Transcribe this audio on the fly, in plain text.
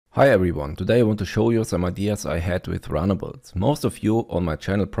Hi everyone, today I want to show you some ideas I had with Runnables. Most of you on my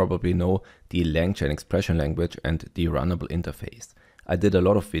channel probably know the LangChain expression language and the Runnable interface. I did a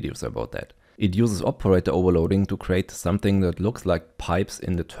lot of videos about that. It uses operator overloading to create something that looks like pipes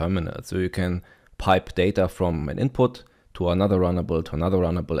in the terminal. So you can pipe data from an input to another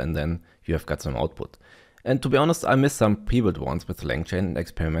Runnable, and then you have got some output. And to be honest, I missed some pre-built ones with LangChain and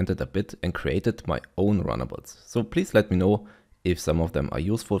experimented a bit and created my own Runnables. So please let me know if some of them are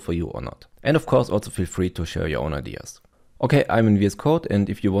useful for you or not. And of course, also feel free to share your own ideas. Okay, I'm in VS Code,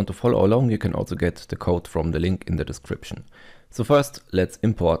 and if you want to follow along, you can also get the code from the link in the description. So first, let's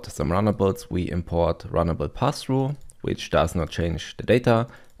import some Runnables. We import Runnable passthrough, which does not change the data,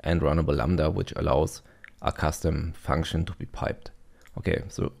 and RetryRunnable, which allows a custom function to be piped. Okay,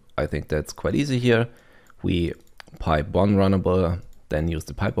 so I think that's quite easy here. We pipe one Runnable, then use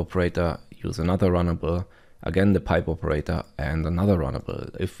the pipe operator, use another Runnable, again the pipe operator, and another Runnable.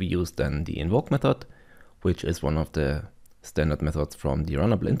 If we use then the invoke method, which is one of the standard methods from the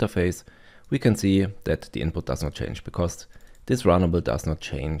Runnable interface, we can see that the input does not change because this Runnable does not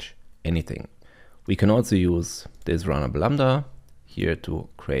change anything. We can also use this RetryRunnableLamdba here to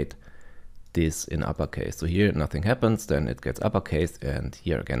create this in uppercase. So here nothing happens, then it gets uppercase, and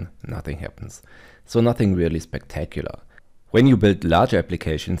here again nothing happens. So nothing really spectacular. When you build large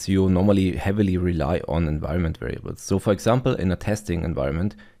applications, you normally heavily rely on environment variables. So for example, in a testing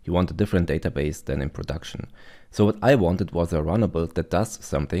environment, you want a different database than in production. So what I wanted was a Runnable that does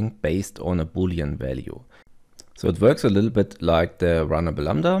something based on a Boolean value. So it works a little bit like the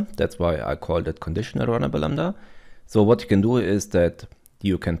RetryRunnableLamdba. That's why I called it ConditionalRunnableLamdba. So what you can do is that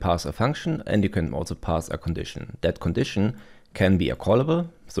you can pass a function and you can also pass a condition. That condition can be a callable,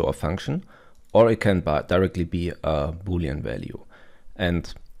 so a function, or it can directly be a Boolean value.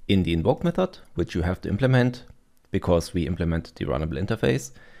 And in the invoke method, which you have to implement because we implement the Runnable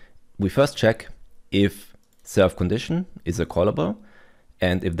interface, we first check if self-condition is a callable.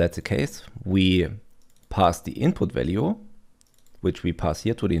 And if that's the case, we pass the input value, which we pass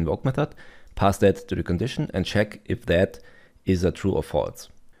here to the invoke method, pass that to the condition and check if that is a true or false.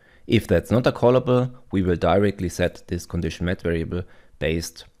 If that's not a callable, we will directly set this condition met variable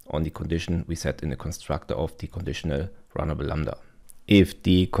based on the condition we set in the constructor of the ConditionalRunnableLamdba. If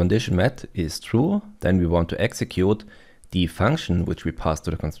the condition met is true, then we want to execute the function which we pass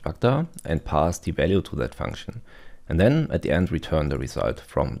to the constructor and pass the value to that function. And then at the end return the result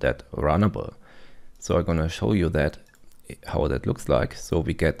from that Runnable. So I'm gonna show you that how that looks like. So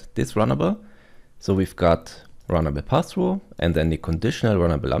we get this Runnable. So we've got Runnable passthrough and then the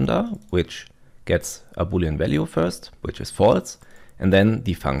ConditionalRunnableLamdba, which gets a Boolean value first, which is false, and then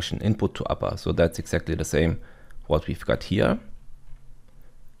the function input to upper. So that's exactly the same what we've got here.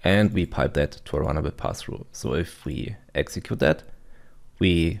 And we pipe that to a Runnable passthrough. So if we execute that,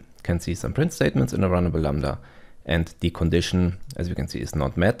 we can see some print statements in a RetryRunnableLamdba, and the condition, as you can see, is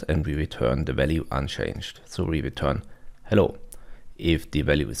not met, and we return the value unchanged. So we return hello. If the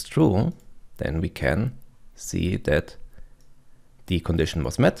value is true, then we can see that the condition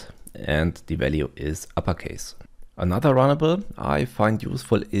was met and the value is uppercase. Another Runnable I find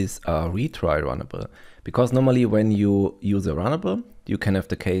useful is a RetryRunnable, because normally when you use a Runnable, you can have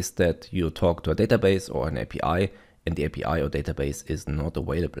the case that you talk to a database or an API and the API or database is not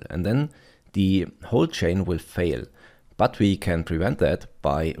available, and then the whole chain will fail. But we can prevent that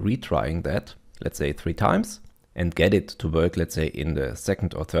by retrying that, let's say 3 times, and get it to work, let's say in the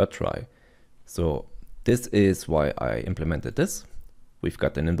second or third try. So this is why I implemented this. We've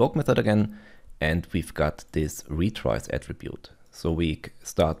got an invoke method again, and we've got this retries attribute. So we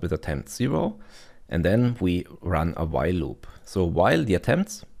start with attempt 0, and then we run a while loop. So while the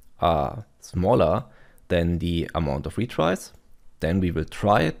attempts are smaller than the amount of retries, then we will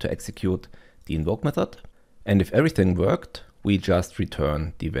try to execute the invoke method. And if everything worked, we just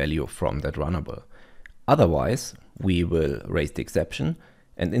return the value from that Runnable. Otherwise, we will raise the exception,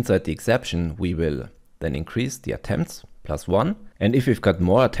 and inside the exception, we will then increase the attempts +1. And if we've got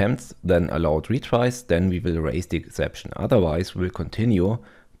more attempts than allowed retries, then we will raise the exception. Otherwise, we'll continue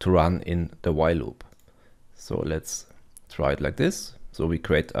to run in the while loop. So let's try it like this. So we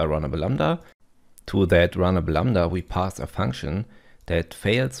create a RetryRunnableLamdba. To that RetryRunnableLamdba, we pass a function that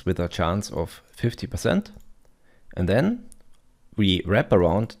fails with a chance of 50%. And then we wrap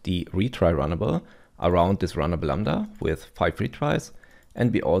around the RetryRunnable around this RetryRunnableLamdba with 5 retries.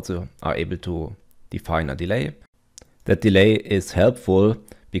 And we also are able to define a delay. That delay is helpful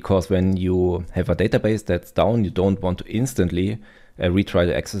because when you have a database that's down, you don't want to instantly retry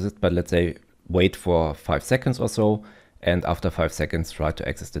to access it, but let's say wait for 5 seconds or so, and after 5 seconds try to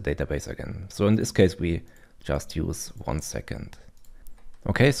access the database again. So in this case, we just use 1 second.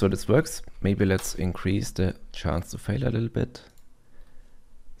 Okay, so this works. Maybe let's increase the chance to fail a little bit.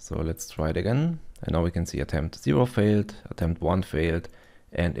 So let's try it again. And now we can see attempt 0 failed, attempt 1 failed,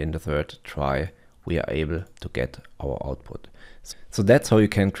 and in the third try we are able to get our output. So that's how you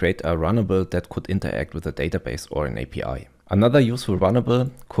can create a runnable that could interact with a database or an API. Another useful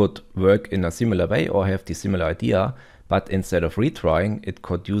runnable could work in a similar way or have the similar idea, but instead of retrying, it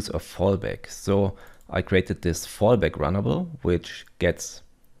could use a fallback. So I created this FallBackRunnable, which gets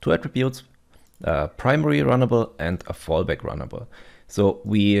two attributes, a primary runnable and a fallback runnable. So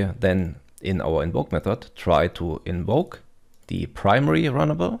we then in our invoke method try to invoke the primary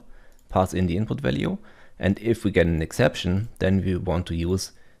runnable, pass in the input value, and if we get an exception, then we want to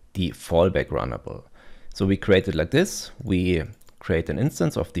use the fallback runnable. So we create it like this. We create an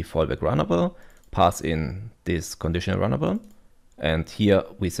instance of the fallback runnable, pass in this ConditionalRunnable, and here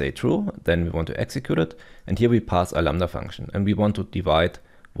we say true, then we want to execute it, and here we pass a lambda function, and we want to divide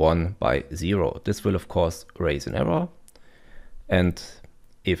 1 by 0. This will of course raise an error, and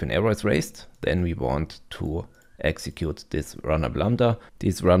if an error is raised, then we want to execute this runnable lambda.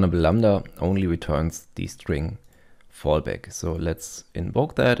 This runnable lambda only returns the string fallback. So let's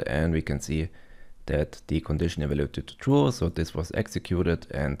invoke that, and we can see that the condition evaluated to true, so this was executed,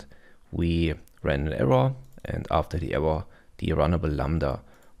 and we ran an error, and after the error, the runnable lambda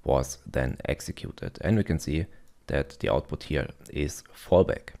was then executed. And we can see that the output here is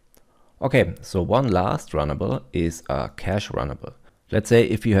fallback. Okay, so one last runnable is a CacheRunnable. Let's say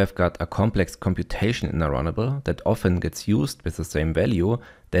if you have got a complex computation in a runnable that often gets used with the same value,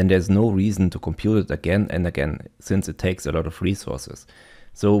 then there's no reason to compute it again and again, since it takes a lot of resources.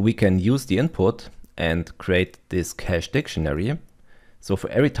 So we can use the input and create this cache dictionary. So for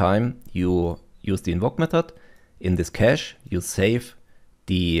every time you use the invoke method, in this cache, you save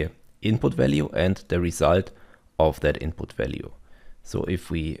the input value and the result of that input value. So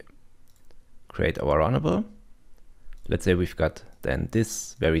if we create our runnable, let's say we've got then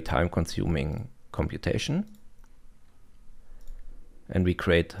this very time-consuming computation, and we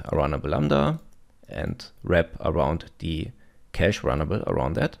create a runnable lambda and wrap around the CacheRunnable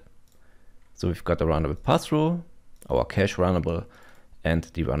around that. So we've got a runnable pass-through, our CacheRunnable, and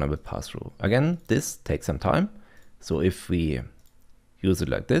the runnable pass-through. Again, this takes some time. So if we use it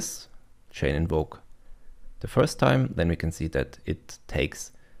like this, chain invoke the first time, then we can see that it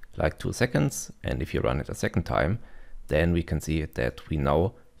takes like 2 seconds. And if you run it a second time, then we can see that we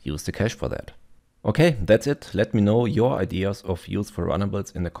now use the cache for that. Okay, that's it. Let me know your ideas of useful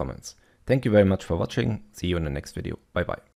runnables in the comments. Thank you very much for watching. See you in the next video. Bye bye.